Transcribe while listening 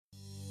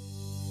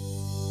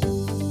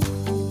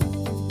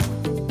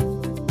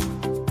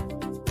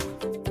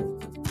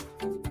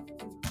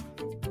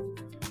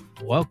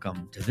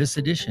Welcome to this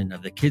edition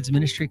of the Kids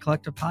Ministry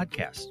Collective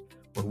podcast,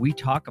 where we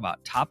talk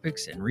about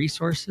topics and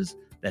resources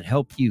that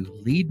help you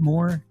lead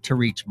more to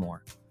reach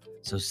more.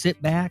 So sit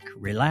back,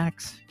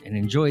 relax, and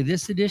enjoy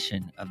this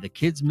edition of the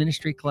Kids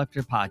Ministry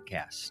Collective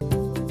podcast.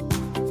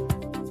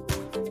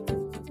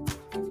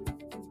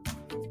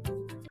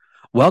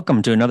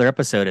 Welcome to another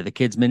episode of the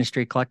Kids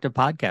Ministry Collective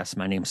podcast.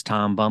 My name's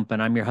Tom Bump,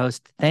 and I'm your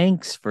host.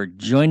 Thanks for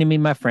joining me,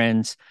 my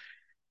friends.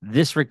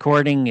 This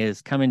recording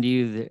is coming to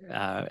you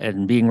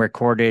and being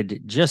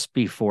recorded just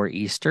before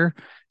Easter.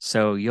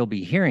 So you'll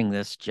be hearing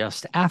this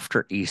just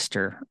after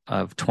Easter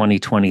of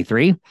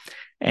 2023.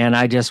 And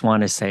I just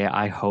want to say,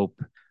 I hope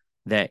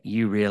that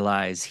you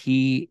realize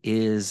he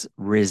is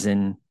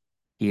risen.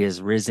 He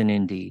is risen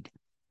indeed.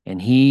 And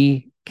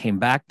he came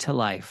back to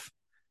life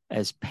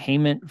as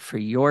payment for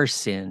your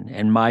sin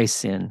and my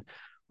sin.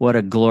 What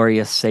a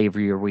glorious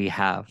Savior we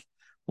have.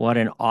 What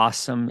an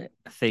awesome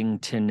thing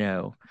to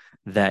know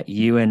that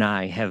you and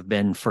I have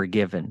been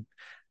forgiven,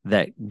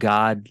 that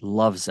God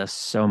loves us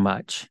so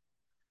much,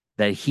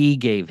 that he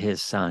gave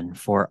his son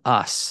for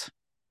us,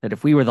 that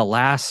if we were the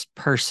last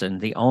person,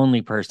 the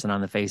only person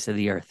on the face of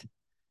the earth,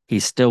 he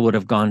still would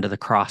have gone to the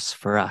cross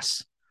for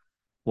us.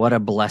 What a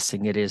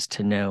blessing it is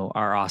to know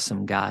our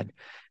awesome God.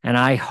 And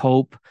I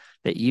hope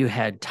that you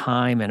had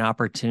time and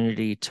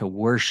opportunity to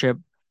worship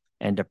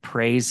and to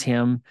praise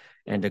him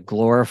and to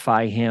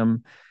glorify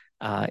him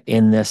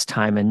in this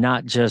time, and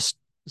not just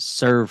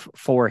serve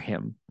for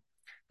him.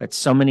 But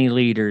so many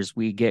leaders,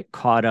 we get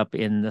caught up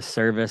in the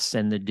service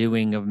and the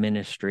doing of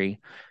ministry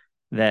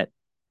that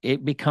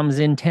it becomes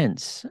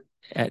intense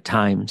at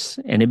times,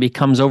 and it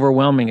becomes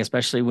overwhelming,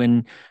 especially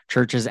when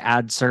churches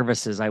add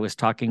services. I was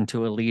talking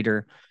to a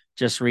leader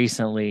just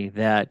recently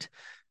that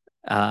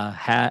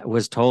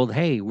was told,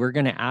 hey, we're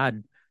going to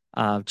add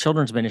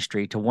children's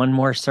ministry to one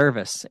more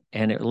service.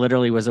 And it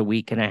literally was a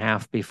week and a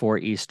half before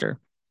Easter.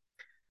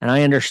 And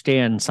I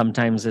understand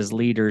sometimes as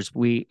leaders,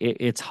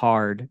 it's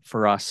hard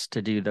for us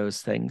to do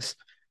those things.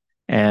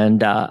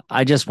 And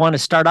I just want to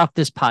start off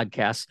this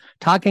podcast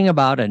talking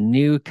about a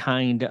new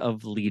kind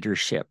of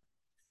leadership.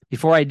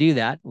 Before I do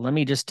that, let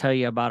me just tell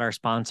you about our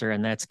sponsor,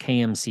 and that's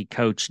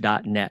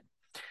kmccoach.net.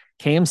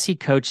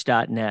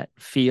 kmccoach.net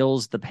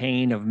feels the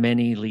pain of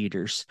many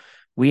leaders.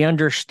 We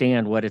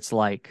understand what it's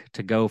like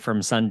to go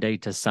from Sunday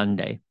to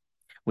Sunday.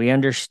 We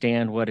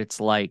understand what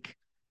it's like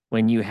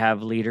when you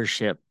have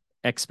leadership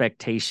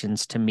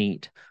expectations to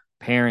meet,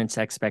 parents'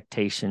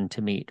 expectation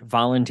to meet,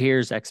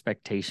 volunteers'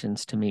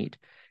 expectations to meet.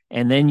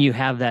 And then you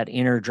have that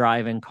inner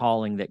drive and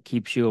calling that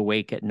keeps you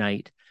awake at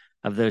night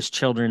of those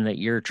children that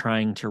you're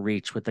trying to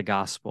reach with the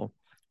gospel.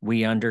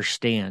 We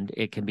understand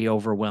it can be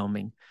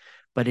overwhelming,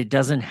 but it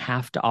doesn't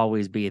have to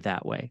always be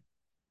that way.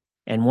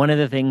 And one of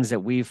the things that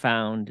we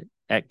found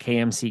at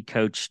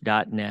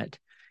kmccoach.net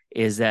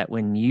is that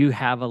when you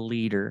have a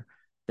leader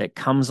that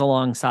comes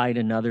alongside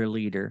another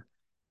leader,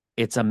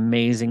 it's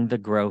amazing the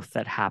growth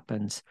that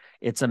happens.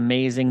 It's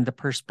amazing the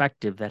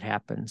perspective that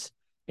happens.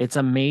 It's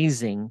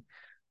amazing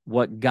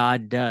what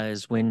God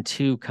does when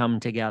two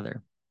come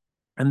together.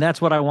 And that's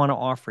what I want to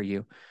offer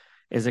you,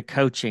 is a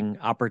coaching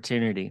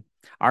opportunity.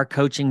 Our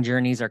coaching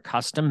journeys are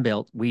custom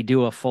built. We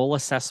do a full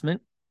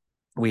assessment.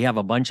 We have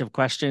a bunch of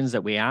questions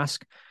that we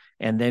ask,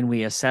 and then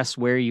we assess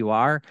where you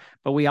are,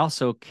 but we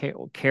also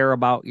care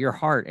about your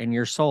heart and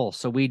your soul.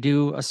 So we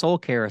do a soul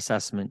care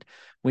assessment.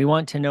 We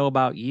want to know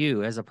about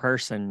you as a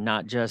person,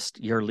 not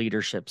just your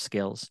leadership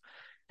skills.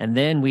 And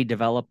then we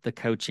develop the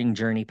coaching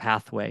journey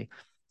pathway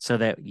so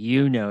that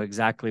you know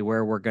exactly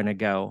where we're going to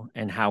go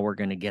and how we're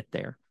going to get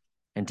there.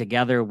 And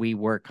together we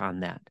work on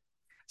that.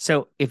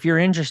 So if you're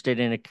interested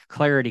in a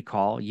clarity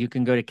call, you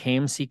can go to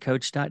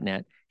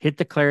kmccoach.net, hit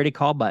the clarity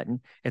call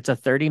button. It's a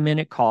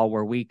 30-minute call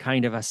where we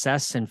kind of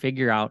assess and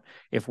figure out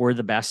if we're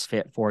the best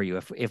fit for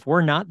you. If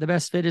we're not the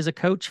best fit as a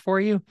coach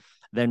for you,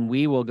 then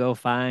we will go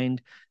find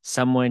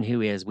someone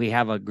who is. We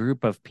have a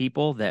group of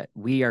people that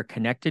we are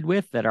connected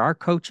with that are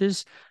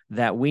coaches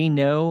that we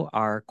know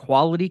are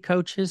quality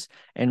coaches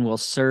and will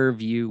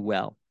serve you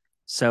well.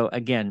 So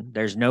again,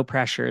 there's no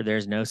pressure.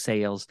 There's no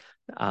sales.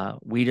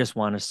 We just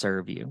want to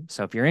serve you.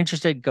 So if you're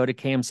interested, go to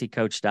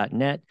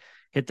kmccoach.net,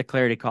 hit the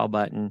clarity call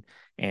button,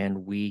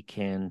 and we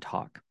can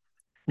talk.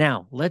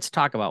 Now, let's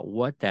talk about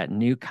what that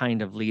new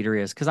kind of leader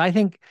is, because I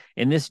think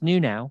in this new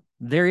now,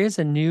 there is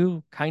a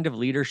new kind of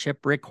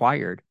leadership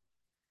required.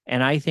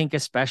 And I think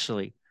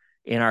especially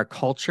in our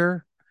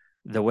culture,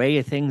 the way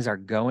things are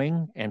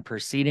going and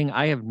proceeding,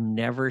 I have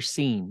never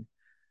seen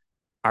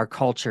our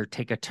culture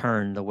take a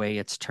turn the way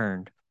it's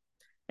turned.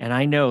 And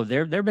I know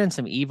there have been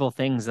some evil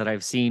things that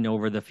I've seen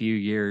over the few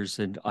years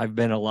and I've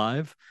been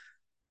alive,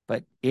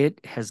 but it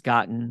has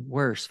gotten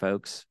worse,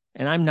 folks.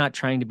 And I'm not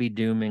trying to be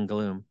doom and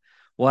gloom.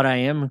 What I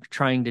am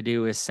trying to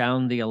do is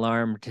sound the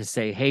alarm to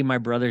say, hey, my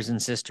brothers and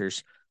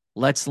sisters,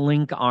 let's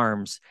link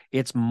arms.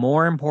 It's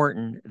more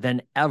important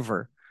than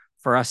ever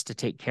for us to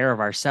take care of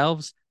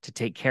ourselves, to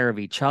take care of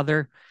each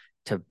other,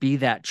 to be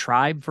that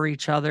tribe for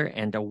each other,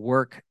 and to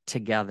work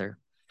together.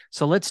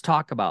 So let's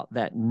talk about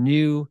that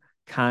new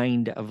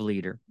kind of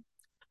leader.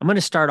 I'm going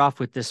to start off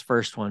with this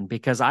first one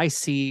because I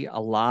see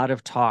a lot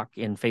of talk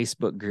in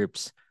Facebook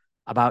groups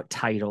about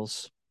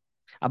titles,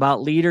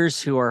 about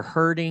leaders who are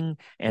hurting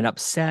and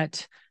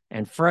upset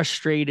and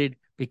frustrated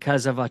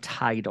because of a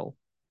title.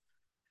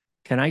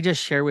 Can I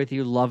just share with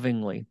you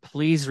lovingly?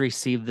 Please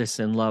receive this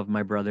in love,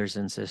 my brothers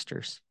and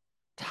sisters.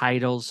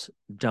 Titles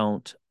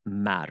don't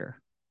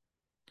matter.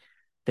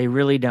 They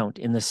really don't.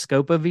 In the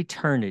scope of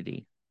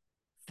eternity,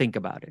 think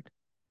about it.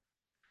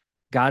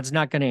 God's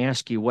not going to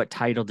ask you, what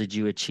title did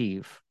you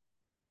achieve?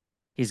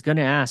 He's going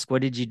to ask,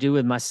 what did you do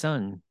with my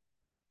son?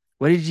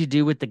 What did you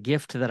do with the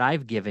gift that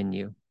I've given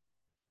you?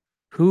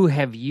 Who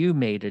have you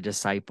made a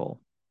disciple?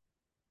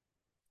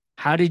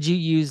 How did you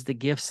use the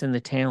gifts and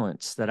the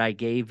talents that I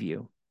gave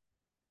you?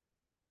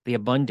 The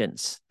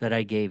abundance that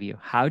I gave you?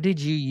 How did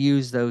you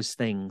use those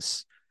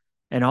things?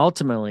 And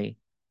ultimately,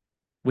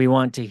 we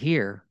want to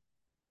hear,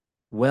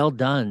 well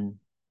done,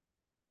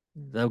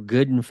 thou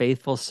good and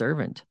faithful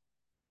servant.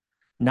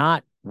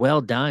 Not,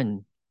 well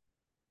done,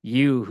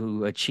 you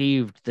who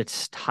achieved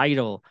this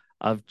title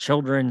of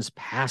children's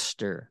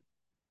pastor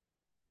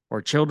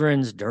or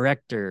children's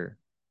director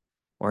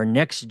or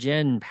next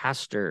gen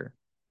pastor,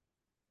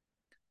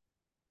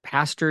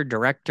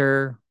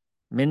 director,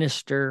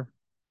 minister,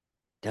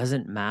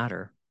 doesn't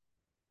matter.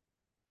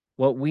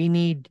 What we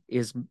need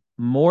is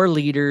more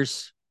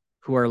leaders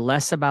who are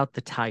less about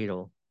the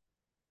title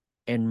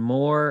and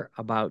more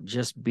about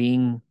just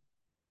being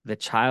the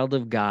child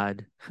of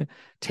God,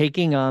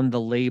 taking on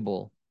the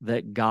label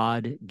that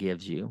God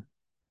gives you.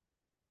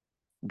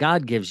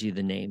 God gives you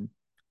the name.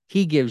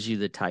 He gives you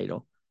the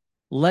title.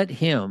 Let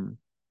him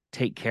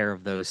take care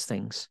of those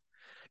things.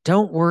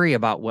 Don't worry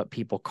about what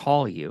people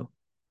call you.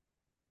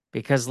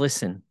 Because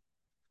listen,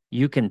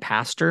 you can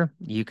pastor,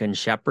 you can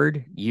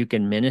shepherd, you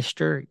can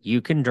minister,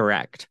 you can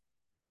direct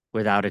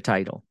without a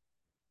title.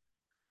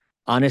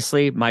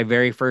 Honestly, my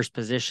very first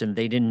position,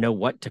 they didn't know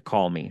what to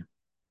call me.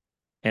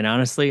 And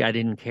honestly, I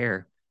didn't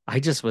care. I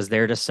just was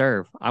there to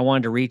serve. I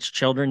wanted to reach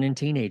children and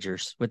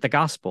teenagers with the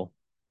gospel.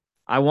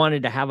 I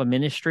wanted to have a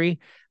ministry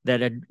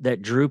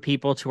that drew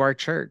people to our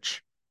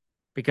church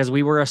because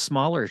we were a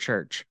smaller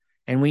church.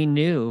 And we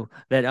knew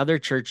that other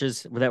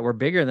churches that were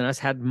bigger than us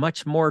had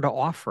much more to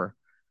offer.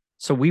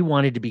 So we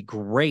wanted to be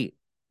great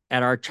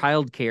at our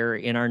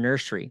childcare in our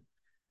nursery.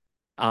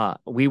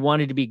 We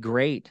wanted to be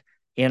great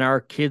in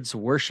our kids'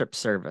 worship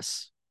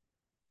service.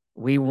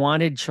 We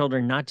wanted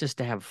children not just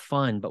to have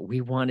fun, but we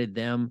wanted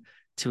them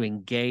to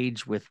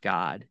engage with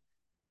God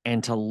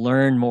and to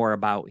learn more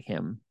about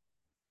him.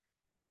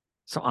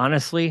 So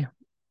honestly,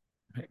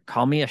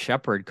 call me a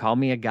shepherd, call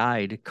me a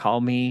guide,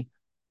 call me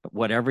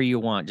whatever you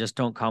want. Just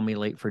don't call me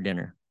late for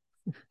dinner.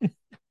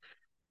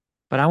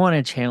 But I want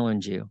to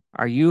challenge you.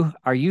 Are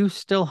you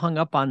still hung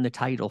up on the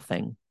title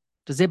thing?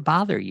 Does it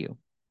bother you?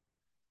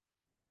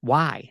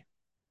 Why?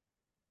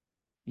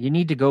 You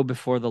need to go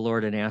before the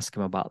Lord and ask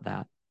him about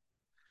that.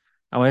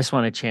 I just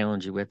want to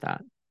challenge you with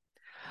that.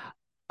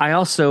 I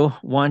also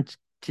want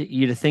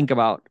you to think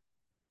about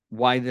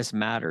why this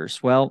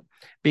matters. Well,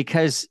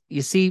 because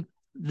you see,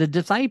 the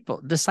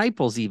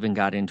disciples even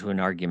got into an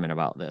argument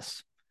about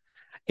this.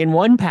 In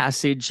one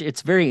passage,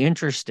 it's very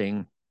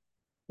interesting.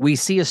 We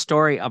see a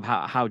story of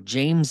how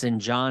James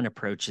and John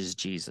approaches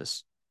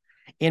Jesus.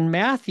 In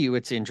Matthew,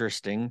 it's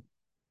interesting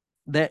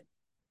that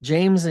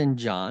James and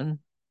John,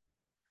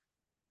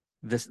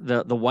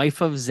 the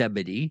wife of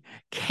Zebedee,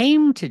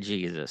 came to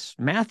Jesus.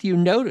 Matthew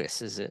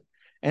notices it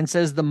and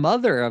says the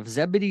mother of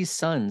Zebedee's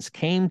sons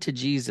came to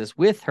Jesus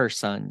with her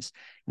sons,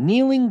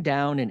 kneeling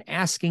down and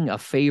asking a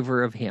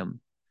favor of him.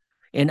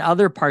 In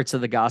other parts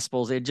of the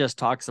Gospels, it just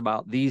talks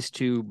about these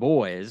two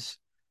boys,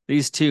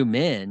 these two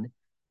men,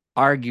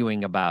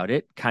 arguing about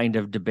it, kind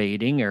of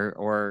debating,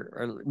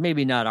 or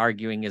maybe not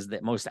arguing is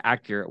the most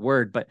accurate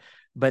word,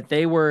 but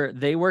they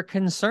were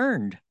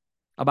concerned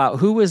about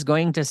who was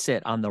going to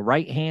sit on the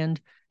right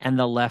hand and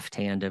the left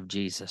hand of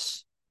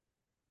Jesus.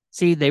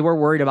 See, they were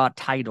worried about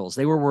titles.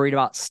 They were worried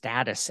about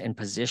status and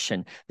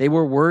position. They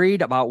were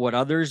worried about what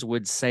others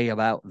would say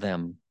about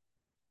them.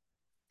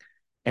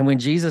 And when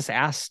Jesus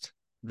asked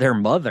their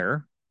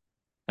mother,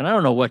 and I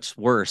don't know what's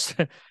worse,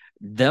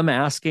 them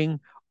asking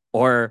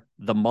or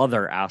the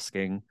mother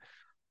asking,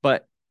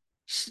 but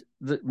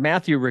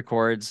Matthew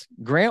records,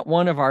 grant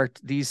one of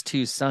these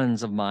two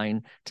sons of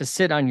mine to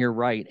sit on your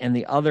right and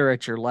the other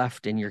at your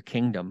left in your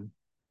kingdom.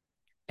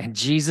 And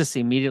Jesus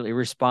immediately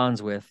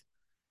responds with,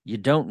 you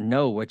don't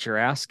know what you're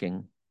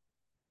asking.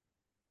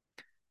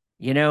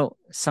 You know,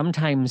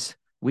 sometimes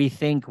we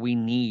think we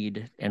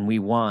need and we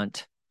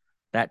want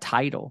that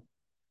title,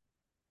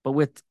 but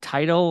with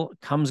title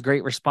comes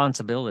great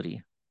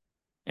responsibility,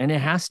 and it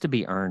has to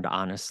be earned,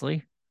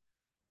 honestly.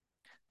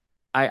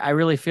 I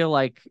really feel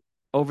like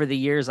over the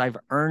years, I've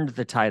earned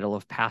the title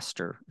of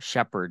pastor,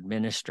 shepherd,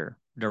 minister,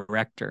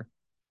 director,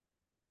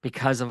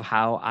 because of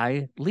how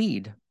I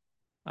lead.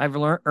 I've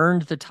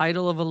earned the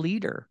title of a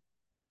leader.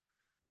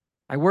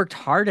 I worked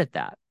hard at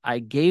that. I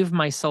gave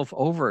myself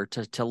over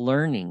to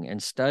learning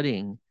and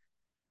studying,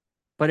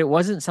 but it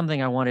wasn't something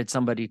I wanted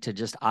somebody to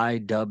just, I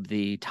dub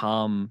the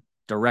Tom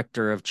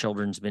director of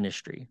children's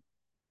ministry.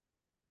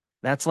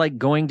 That's like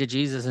going to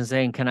Jesus and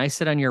saying, can I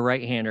sit on your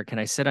right hand or can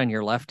I sit on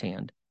your left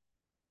hand?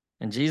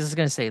 And Jesus is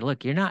going to say,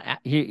 look, you're not,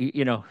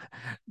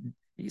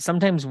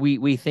 sometimes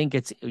we think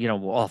it's,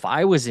 well, if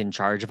I was in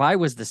charge, if I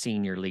was the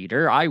senior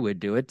leader, I would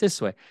do it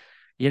this way.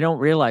 You don't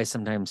realize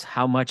sometimes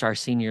how much our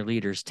senior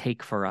leaders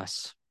take for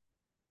us.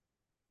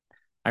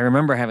 I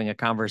remember having a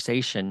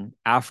conversation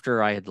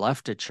after I had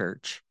left a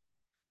church,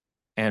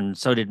 and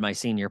so did my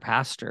senior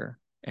pastor,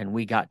 and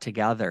we got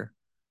together.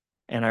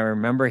 And I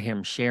remember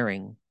him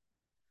sharing,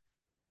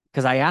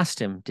 because I asked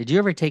him, did you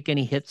ever take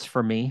any hits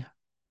for me?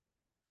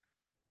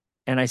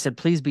 And I said,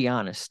 please be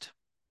honest.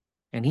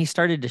 And he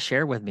started to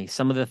share with me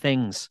some of the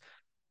things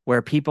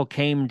where people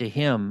came to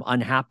him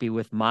unhappy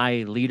with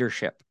my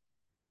leadership,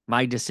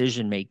 my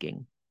decision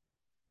making.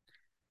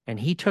 And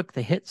he took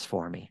the hits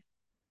for me.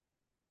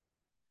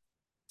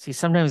 See,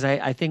 sometimes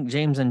I think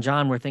James and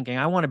John were thinking,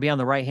 I want to be on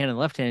the right hand and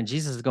left hand. And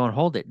Jesus is going,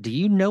 hold it. Do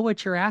you know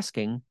what you're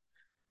asking?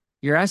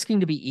 You're asking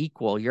to be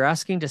equal. You're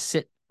asking to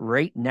sit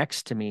right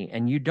next to me,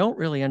 and you don't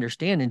really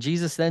understand. And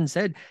Jesus then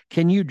said,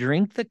 can you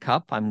drink the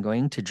cup I'm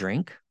going to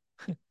drink?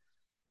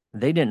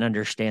 They didn't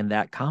understand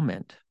that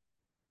comment.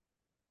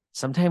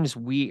 Sometimes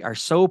we are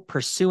so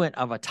pursuant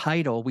of a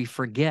title, we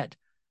forget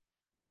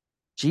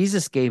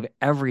Jesus gave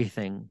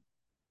everything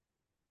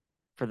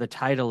for the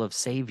title of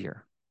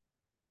Savior.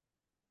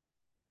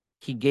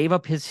 He gave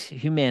up his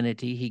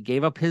humanity. He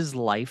gave up his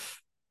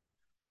life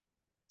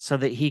so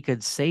that he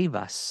could save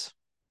us,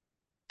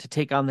 to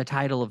take on the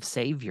title of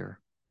Savior,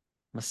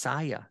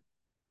 Messiah,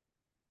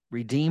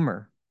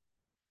 Redeemer.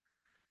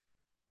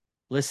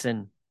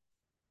 Listen,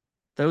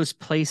 those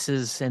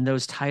places and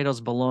those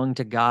titles belong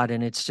to God,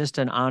 and it's just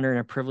an honor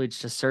and a privilege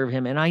to serve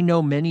him. And I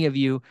know many of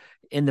you,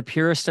 in the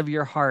purest of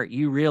your heart,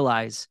 you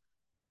realize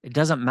it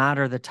doesn't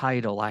matter the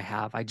title I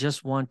have. I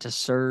just want to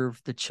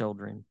serve the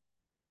children.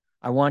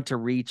 I want to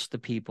reach the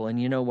people. And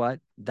you know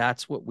what?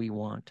 That's what we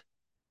want.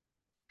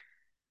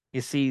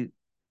 You see,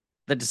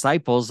 the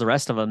disciples, the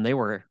rest of them, they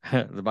were,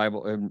 the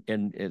Bible,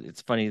 and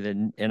it's funny,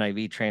 the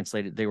NIV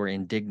translated, they were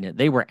indignant.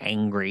 They were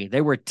angry.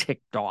 They were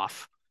ticked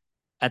off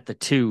at the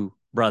two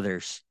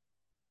brothers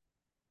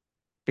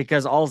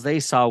because all they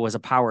saw was a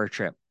power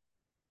trip.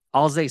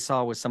 All they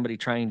saw was somebody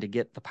trying to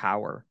get the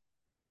power.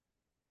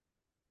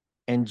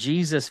 And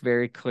Jesus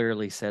very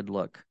clearly said,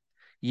 look,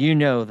 you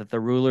know that the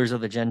rulers of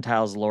the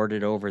Gentiles lord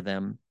it over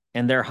them,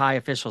 and their high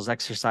officials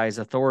exercise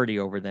authority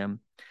over them.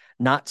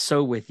 Not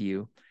so with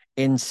you.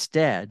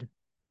 Instead,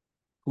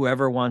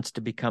 whoever wants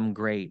to become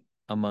great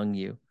among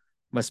you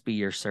must be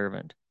your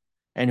servant,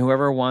 and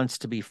whoever wants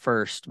to be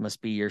first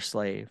must be your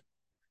slave,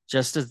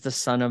 just as the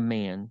Son of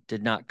Man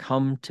did not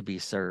come to be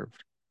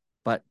served,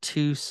 but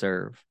to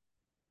serve,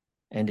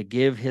 and to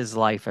give his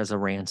life as a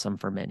ransom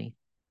for many.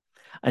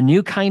 A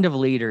new kind of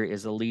leader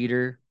is a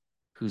leader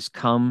who's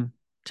come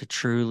to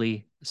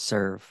truly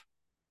serve.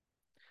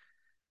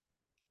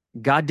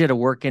 God did a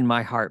work in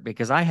my heart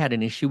because I had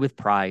an issue with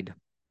pride.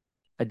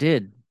 I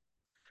did.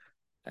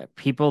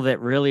 People that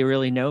really,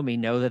 really know me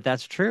know that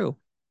that's true.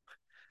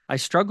 I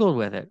struggled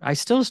with it. I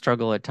still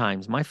struggle at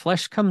times. My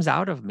flesh comes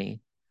out of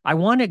me. I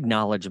want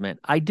acknowledgement.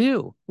 I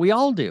do. We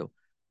all do.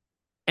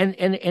 And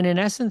in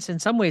essence, in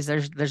some ways,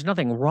 there's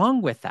nothing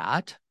wrong with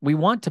that. We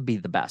want to be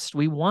the best.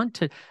 We want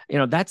to,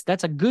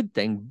 that's a good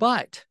thing.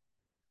 But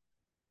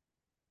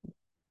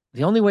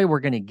the only way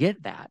we're going to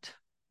get that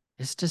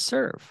is to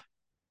serve.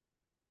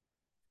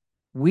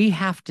 We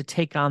have to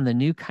take on the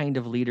new kind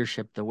of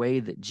leadership the way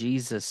that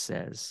Jesus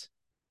says,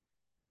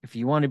 if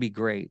you want to be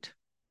great,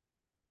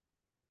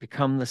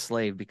 become the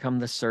slave, become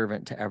the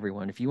servant to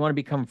everyone. If you want to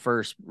become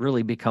first,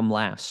 really become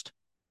last.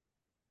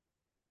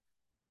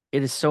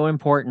 It is so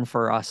important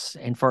for us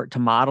and to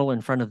model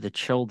in front of the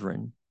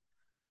children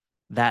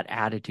that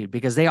attitude,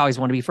 because they always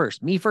want to be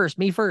first. Me first,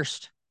 me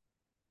first.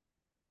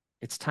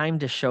 It's time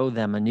to show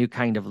them a new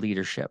kind of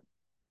leadership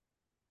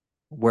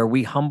where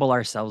we humble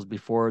ourselves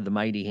before the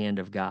mighty hand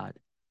of God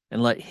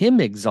and let him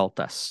exalt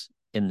us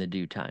in the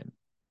due time.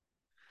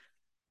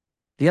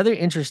 The other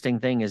interesting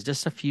thing is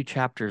just a few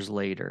chapters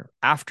later,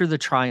 after the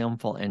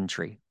triumphal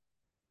entry,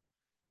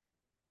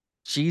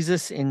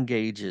 Jesus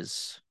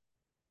engages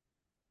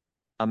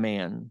a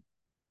man.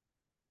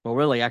 Well,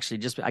 really,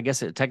 actually, I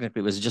guess it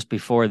technically was just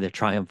before the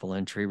triumphal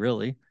entry,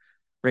 really.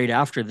 Right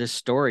after this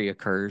story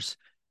occurs,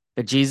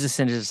 that Jesus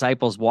and his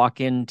disciples walk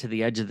into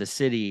the edge of the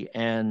city,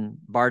 and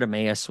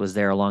Bartimaeus was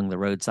there along the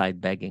roadside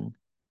begging.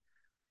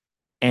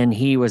 And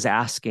he was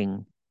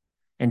asking,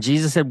 and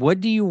Jesus said,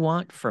 what do you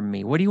want from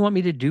me? What do you want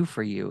me to do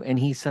for you? And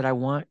he said, I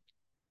want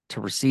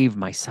to receive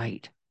my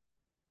sight.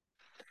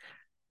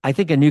 I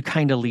think a new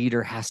kind of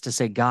leader has to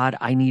say, God,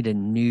 I need a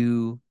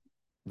new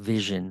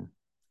vision.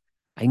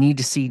 I need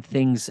to see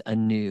things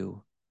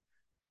anew.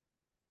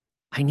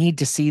 I need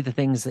to see the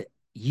things that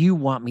you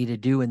want me to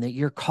do and that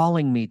you're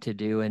calling me to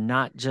do, and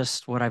not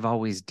just what I've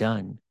always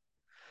done.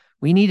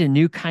 We need a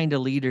new kind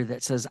of leader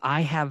that says,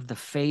 I have the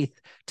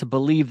faith to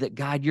believe that,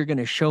 God, you're going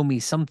to show me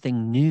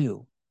something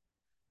new.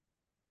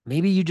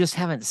 Maybe you just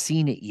haven't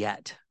seen it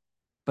yet,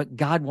 but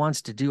God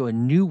wants to do a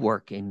new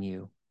work in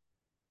you.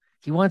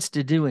 He wants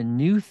to do a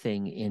new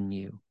thing in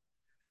you.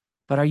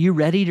 But are you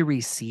ready to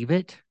receive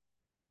it?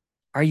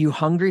 Are you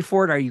hungry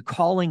for it? Are you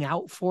calling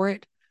out for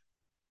it?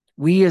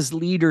 We as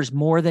leaders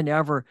more than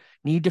ever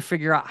need to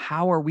figure out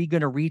how are we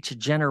going to reach a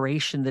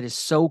generation that is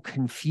so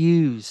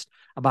confused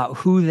about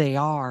who they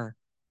are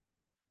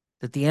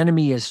that the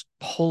enemy is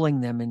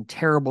pulling them in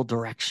terrible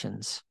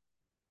directions.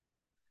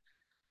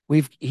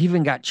 We've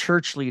even got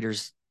church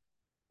leaders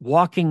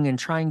walking and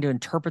trying to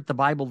interpret the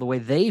Bible the way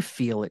they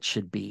feel it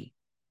should be,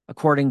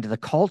 according to the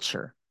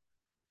culture,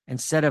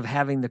 instead of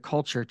having the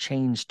culture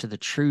change to the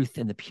truth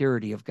and the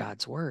purity of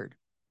God's word.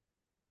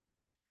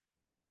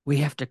 We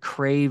have to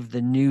crave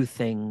the new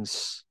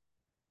things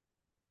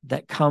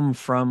that come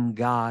from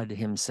God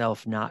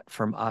himself, not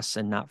from us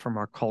and not from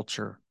our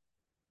culture.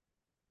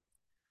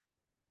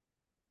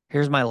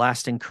 Here's my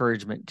last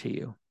encouragement to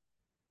you.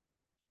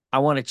 I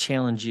want to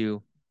challenge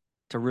you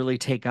to really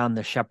take on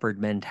the shepherd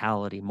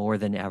mentality more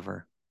than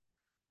ever.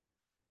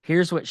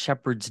 Here's what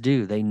shepherds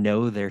do. They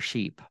know their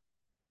sheep.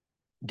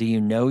 Do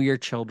you know your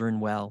children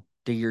well?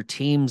 Do your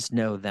teams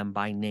know them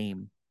by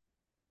name?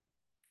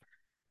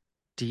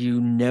 Do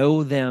you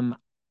know them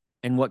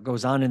and what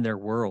goes on in their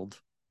world?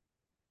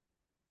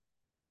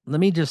 Let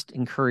me just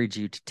encourage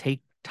you to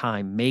take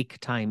time, make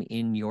time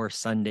in your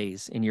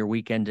Sundays, in your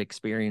weekend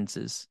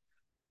experiences,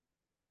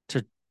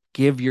 to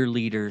give your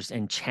leaders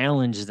and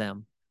challenge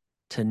them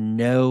to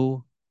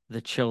know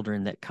the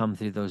children that come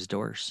through those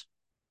doors,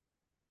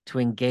 to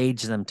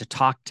engage them, to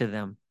talk to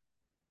them.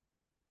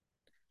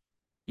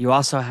 You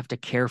also have to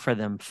care for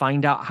them,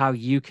 find out how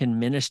you can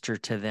minister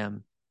to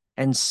them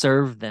and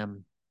serve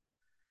them.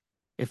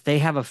 If they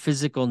have a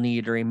physical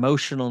need or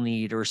emotional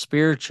need or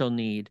spiritual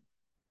need,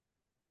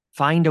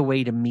 find a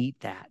way to meet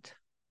that.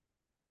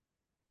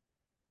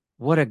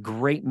 What a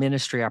great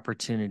ministry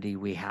opportunity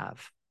we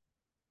have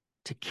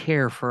to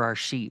care for our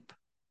sheep,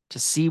 to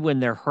see when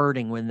they're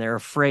hurting, when they're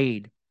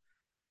afraid.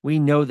 We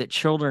know that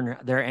children,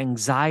 their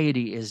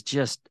anxiety is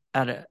just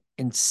at an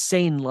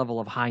insane level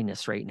of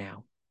highness right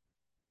now.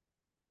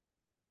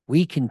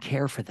 We can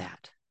care for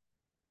that.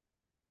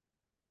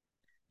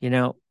 You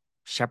know,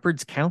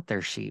 shepherds count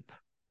their sheep.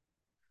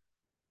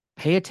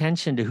 Pay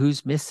attention to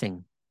who's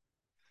missing.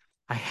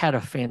 I had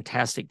a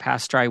fantastic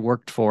pastor I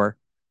worked for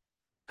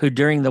who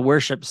during the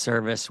worship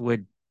service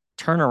would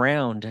turn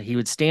around. He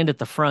would stand at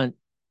the front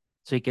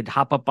so he could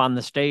hop up on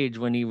the stage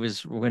when it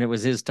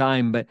was his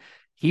time, but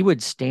he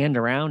would stand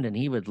around and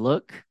he would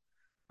look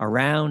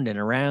around and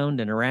around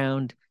and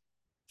around.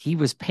 He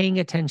was paying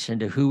attention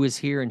to who was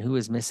here and who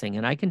was missing.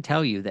 And I can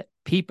tell you that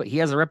he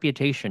has a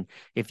reputation.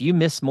 If you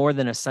miss more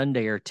than a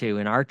Sunday or two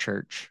in our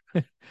church,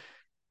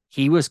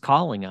 he was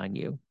calling on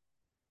you.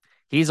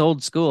 He's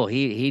old school.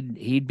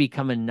 He'd be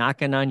coming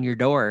knocking on your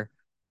door.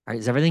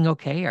 Is everything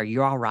okay? Are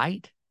you all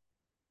right?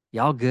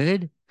 Y'all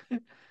good?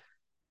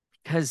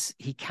 Because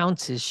he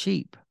counts his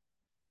sheep.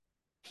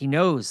 He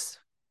knows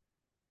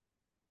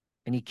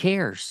and he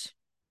cares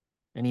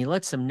and he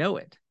lets them know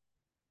it.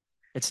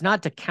 It's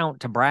not to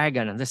count to brag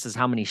on them. This is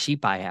how many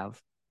sheep I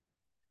have.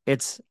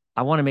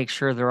 I want to make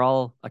sure they're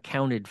all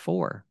accounted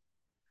for.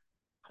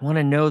 I want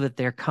to know that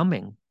they're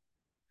coming.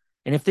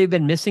 And if they've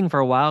been missing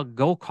for a while,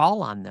 go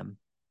call on them.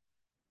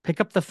 Pick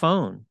up the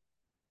phone.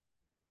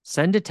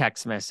 Send a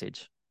text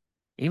message.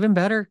 Even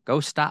better,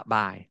 go stop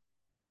by.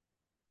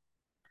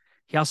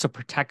 He also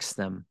protects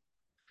them.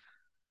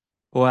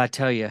 Well, I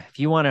tell you, if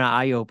you want an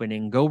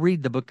eye-opening, go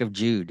read the book of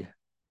Jude.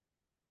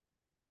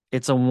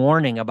 It's a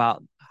warning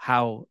about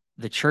how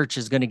the church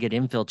is going to get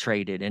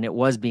infiltrated, and it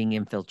was being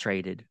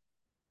infiltrated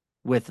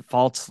with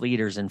false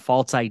leaders and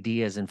false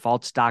ideas and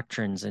false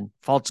doctrines and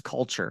false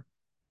culture.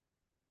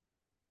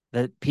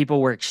 That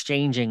people were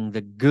exchanging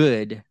the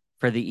good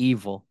for the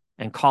evil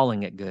and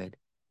calling it good.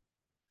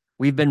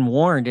 We've been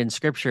warned in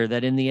scripture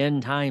that in the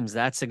end times,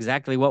 that's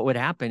exactly what would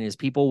happen is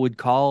people would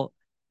call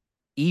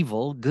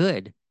evil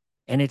good.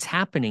 And it's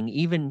happening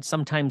even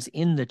sometimes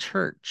in the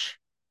church.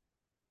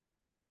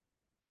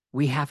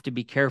 We have to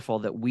be careful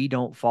that we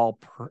don't fall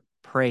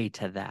prey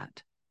to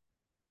that.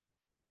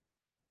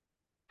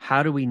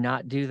 How do we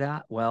not do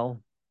that?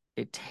 Well,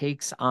 it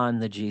takes on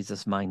the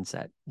Jesus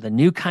mindset. The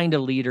new kind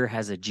of leader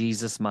has a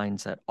Jesus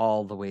mindset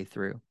all the way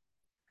through.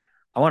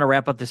 I want to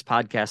wrap up this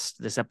podcast,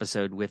 this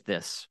episode with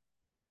this.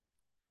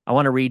 I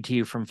want to read to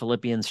you from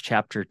Philippians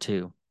chapter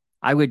 2.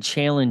 I would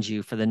challenge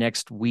you for the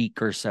next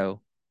week or so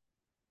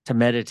to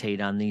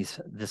meditate on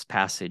this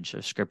passage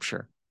of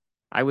scripture.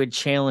 I would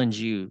challenge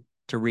you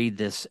to read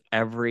this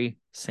every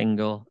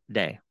single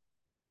day.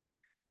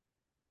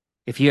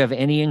 If you have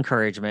any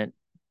encouragement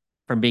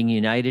from being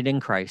united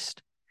in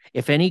Christ,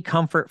 if any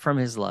comfort from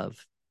his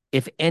love,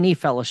 if any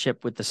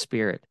fellowship with the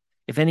Spirit,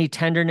 if any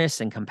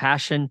tenderness and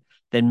compassion,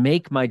 then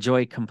make my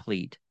joy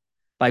complete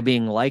by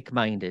being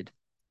like-minded,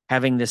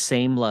 having the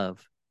same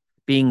love,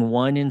 being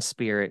one in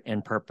spirit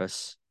and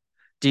purpose.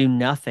 Do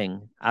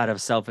nothing out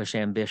of selfish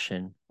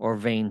ambition or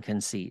vain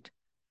conceit,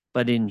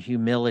 but in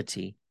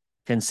humility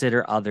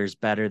consider others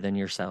better than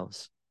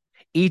yourselves.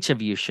 Each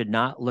of you should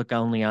not look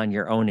only on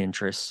your own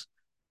interests,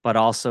 but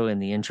also in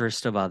the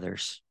interest of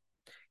others.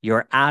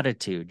 Your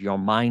attitude, your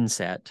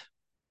mindset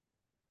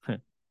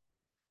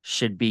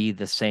should be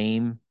the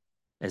same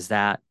as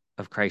that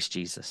of Christ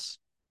Jesus.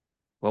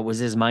 What was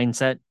his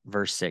mindset?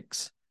 Verse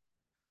 6.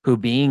 Who,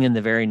 being in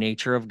the very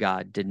nature of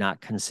God, did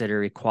not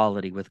consider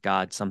equality with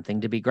God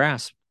something to be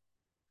grasped,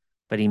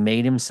 but he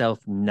made himself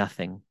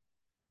nothing,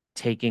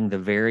 taking the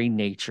very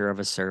nature of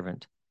a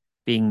servant,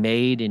 being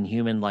made in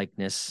human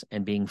likeness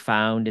and being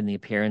found in the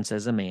appearance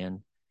as a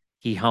man,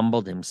 he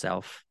humbled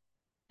himself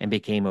and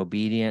became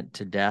obedient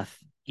to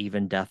death,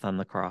 even death on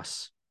the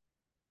cross.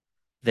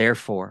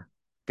 Therefore,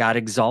 God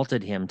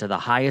exalted him to the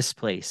highest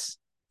place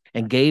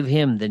and gave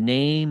him the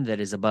name that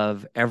is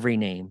above every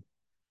name,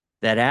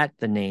 that at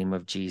the name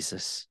of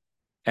Jesus,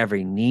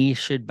 every knee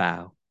should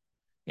bow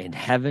in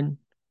heaven,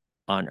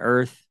 on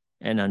earth,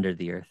 and under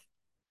the earth,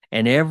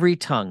 and every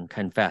tongue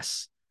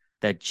confess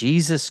that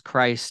Jesus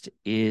Christ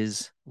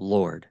is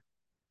Lord,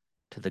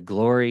 to the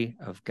glory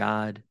of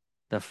God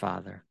the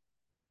Father.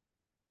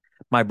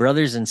 My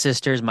brothers and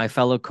sisters, my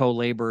fellow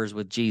co-laborers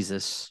with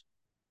Jesus,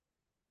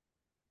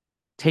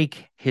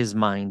 take his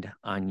mind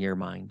on your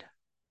mind.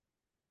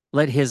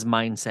 Let his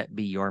mindset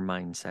be your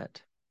mindset.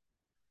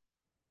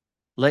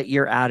 Let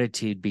your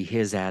attitude be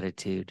his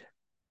attitude.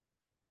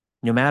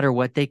 No matter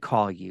what they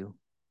call you,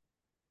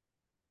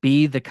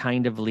 be the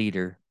kind of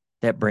leader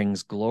that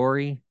brings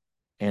glory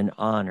and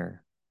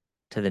honor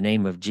to the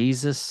name of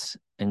Jesus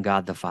and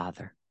God the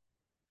Father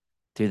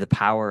through the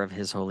power of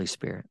his Holy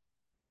Spirit.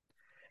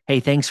 Hey,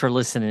 thanks for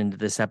listening to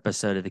this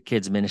episode of the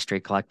Kids Ministry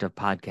Collective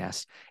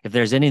podcast. If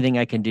there's anything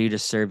I can do to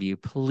serve you,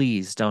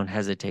 please don't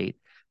hesitate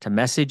to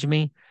message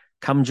me.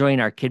 Come join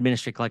our Kid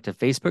Ministry Collective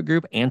Facebook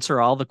group.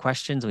 Answer all the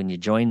questions when you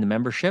join the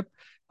membership.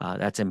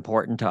 That's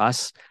important to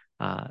us,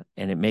 and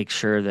it makes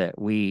sure that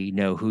we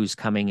know who's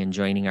coming and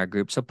joining our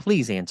group. So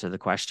please answer the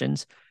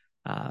questions,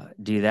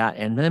 do that,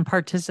 and then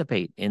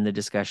participate in the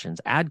discussions.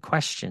 Add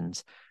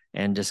questions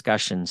and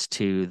discussions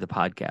to the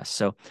podcast.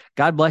 So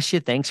God bless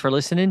you. Thanks for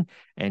listening,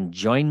 and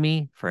join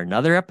me for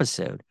another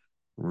episode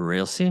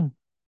real soon.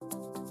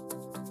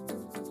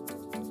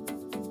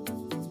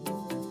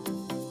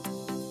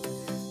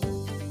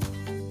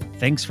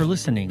 Thanks for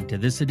listening to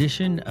this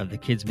edition of the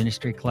Kids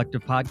Ministry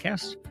Collective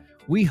podcast.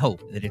 We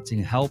hope that it's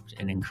helped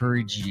and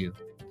encouraged you.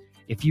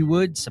 If you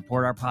would,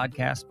 support our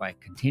podcast by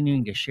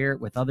continuing to share it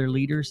with other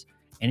leaders.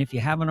 And if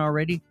you haven't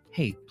already,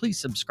 hey, please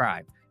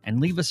subscribe and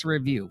leave us a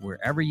review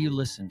wherever you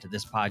listen to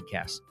this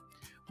podcast.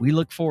 We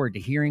look forward to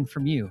hearing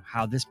from you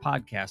how this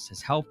podcast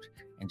has helped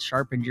and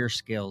sharpened your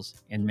skills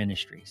in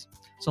ministries.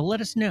 So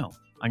let us know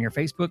on your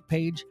Facebook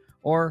page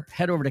or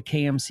head over to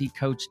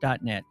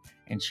kmccoach.net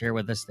and share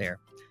with us there.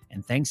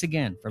 And thanks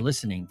again for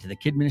listening to the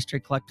Kid Ministry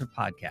Collective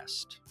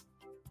podcast.